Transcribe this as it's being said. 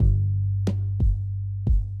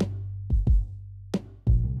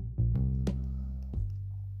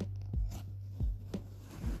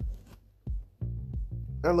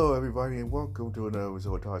Hello, everybody, and welcome to another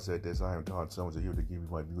episode of Todd Said This. I am Todd Summers, here to give you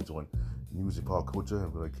my views on music, pop culture.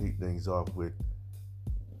 I'm going to kick things off with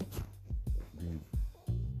the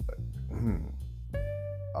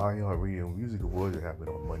iHeartRadio Music Awards that happened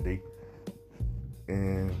on Monday,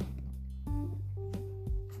 and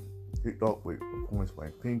kicked off with a performance by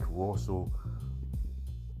Pink, who also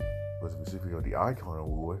was specifically on the Icon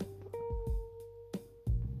Award,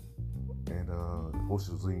 and the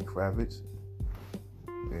host was Lenny Kravitz.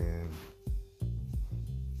 And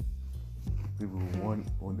people who won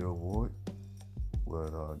the award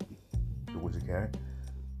were Doja Cat,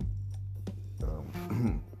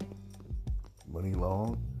 Money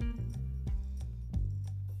Long,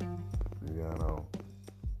 we got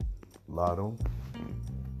Lotto,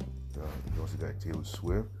 you also got Taylor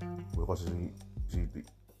Swift. We also see the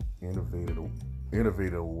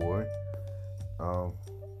Innovator Award.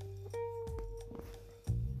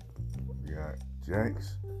 We got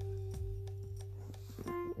Jax.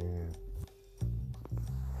 And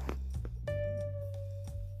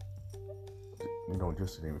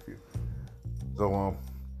just to name a few. So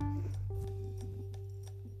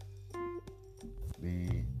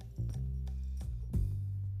the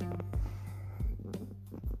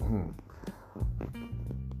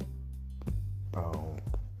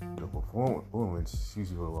performance, excuse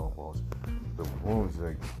me for the long pause. The performance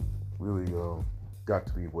really got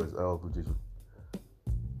to be what L did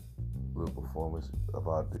little performance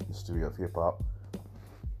about the history of hip hop.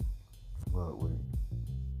 But we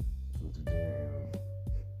did in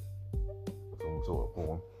some sort of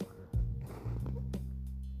form.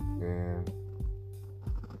 And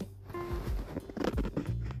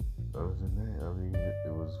other than that, I mean,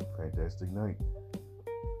 it was a fantastic night.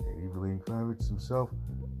 And even Lenny Kravitz himself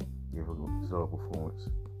gave a stellar performance.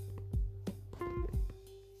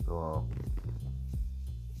 So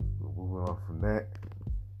we're moving on from that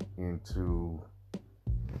into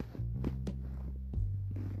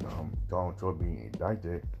Donald Trump being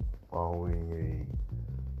indicted following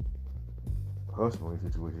a hustling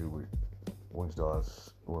situation with one star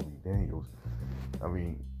Stormy Daniels. I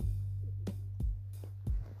mean,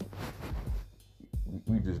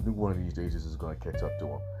 we just knew one of these days this is going to catch up to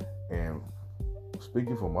him. And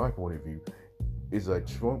speaking from my point of view, it's like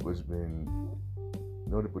Trump has been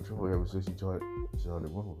noted for trouble ever since he tried to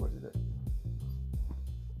run for president.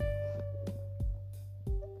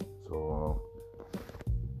 So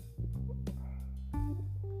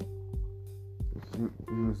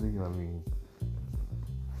seriously, I mean,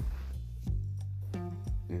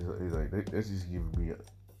 it's like that's just giving me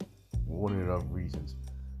one enough reasons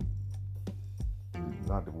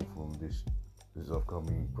not to move from this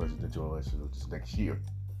upcoming presidential election, which is next year.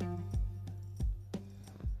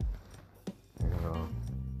 And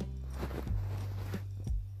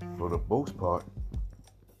for the most part,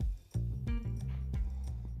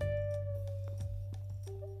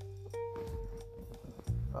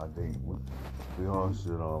 I think we all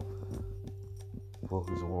should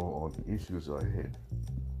focus more on the issues ahead.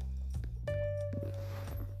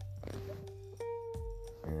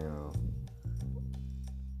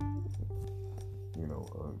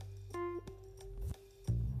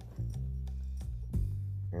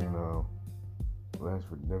 And last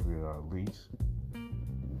but definitely not least,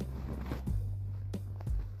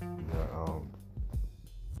 we got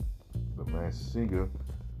The Masked Singer.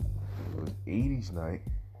 It was 80s night,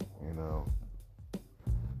 and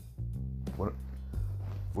one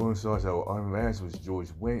of the stars that were unmasked was George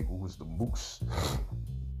Wendt, who was the Moose.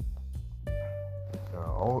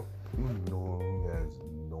 All you know him as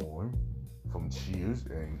Norm from Cheers,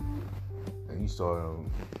 and he started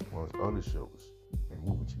on one of his other shows in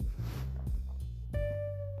movie Cheers.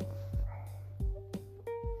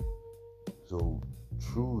 So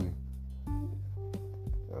truly,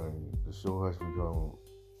 the show has become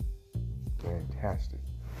fantastic.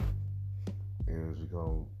 It has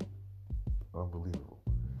become unbelievable.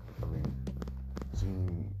 I mean,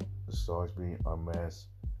 seeing the stars being unmasked,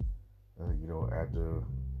 after,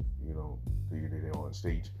 they're on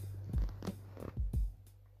stage.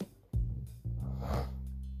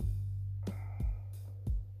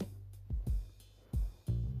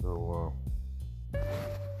 So,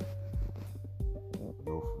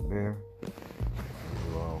 go from there.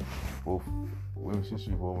 Both Women's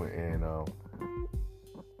History Moment and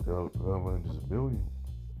Development and Disability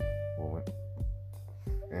Moment.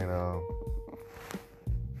 And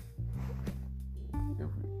if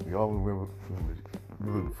y'all remember,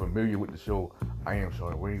 you're familiar with the show I Am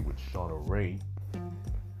Shauna Rae with Shauna Rae,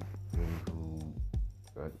 who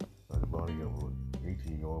got the body of an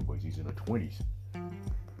 18-year-old, but she's in her 20s.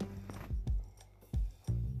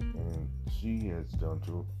 And she has done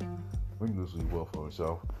tremendously well for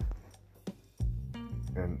herself.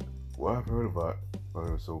 And what I've heard about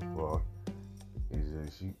her so far is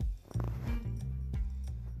that she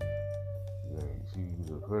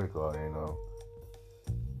used a credit card, and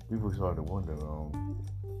people started to wonder,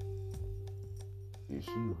 is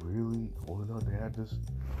she really old enough to have this?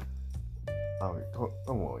 I mean,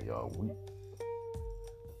 come on, y'all.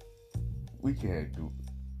 We can't do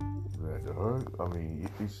that to her. I mean,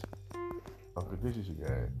 it's a condition she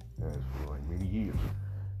has for like many years.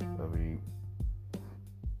 I mean,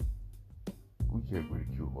 we can't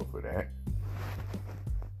ridicule her for that.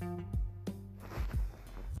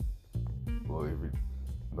 Well, if it's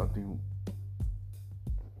nothing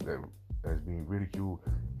that's being ridiculed,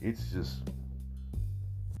 it's just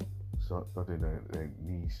something that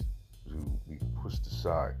needs to be pushed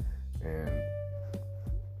aside. And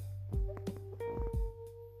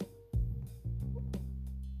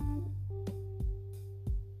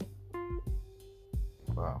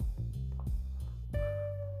wow.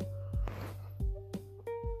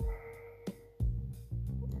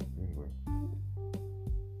 Anyway,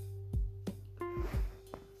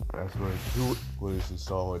 that's going to do it for this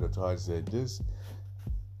installment of Todd Said This.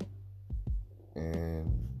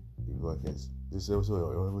 And you go catch this episode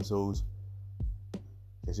or other episodes.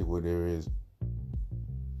 Catch it where there is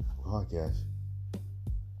podcast.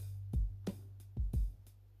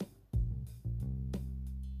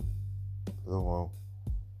 Come on.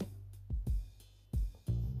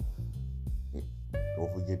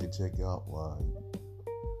 Don't forget to check out my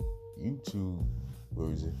YouTube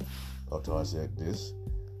version of Todd Said This.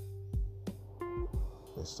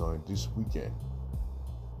 That's starting this weekend.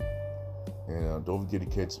 And don't forget to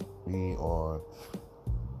catch me on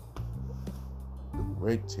the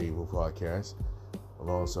Red Table podcast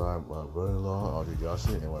alongside my brother-in-law, Audrey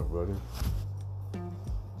Johnson, and my brother,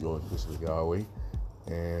 George Christopher Galway.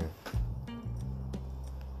 And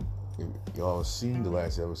if y'all seen the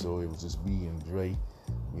last episode, it was just me and Dre.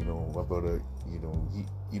 You know, my brother, you know,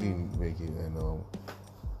 he didn't make it, and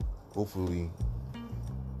hopefully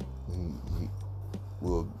he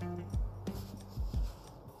will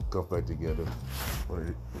come back together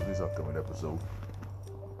for this upcoming episode.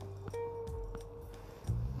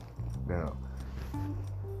 Now,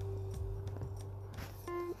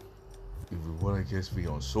 if you want to catch me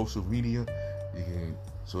on social media, you can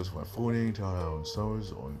search my full name, Todd Allen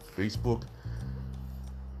Summers, on Facebook.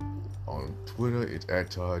 On Twitter, it's at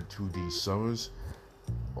Todd2D Summers.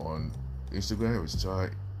 On Instagram, it's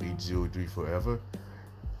Todd803Forever.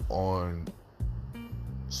 On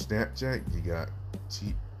Snapchat, you got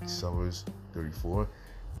T Summers 34,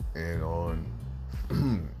 and on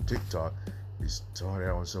TikTok it's Todd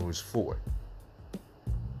Allen Summers 4.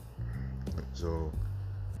 So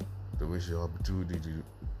I wish you opportunity to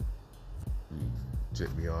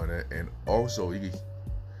check me on that, and also you can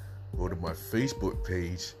go to my Facebook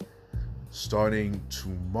page starting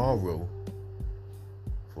tomorrow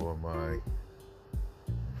for my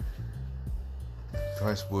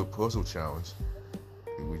transport puzzle challenge,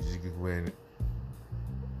 in which you can win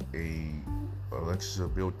a Alexa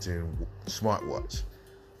built-in smartwatch.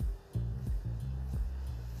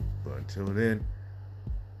 But until then,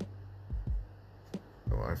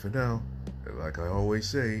 bye for now. And like I always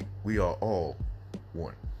say, we are all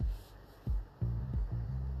one.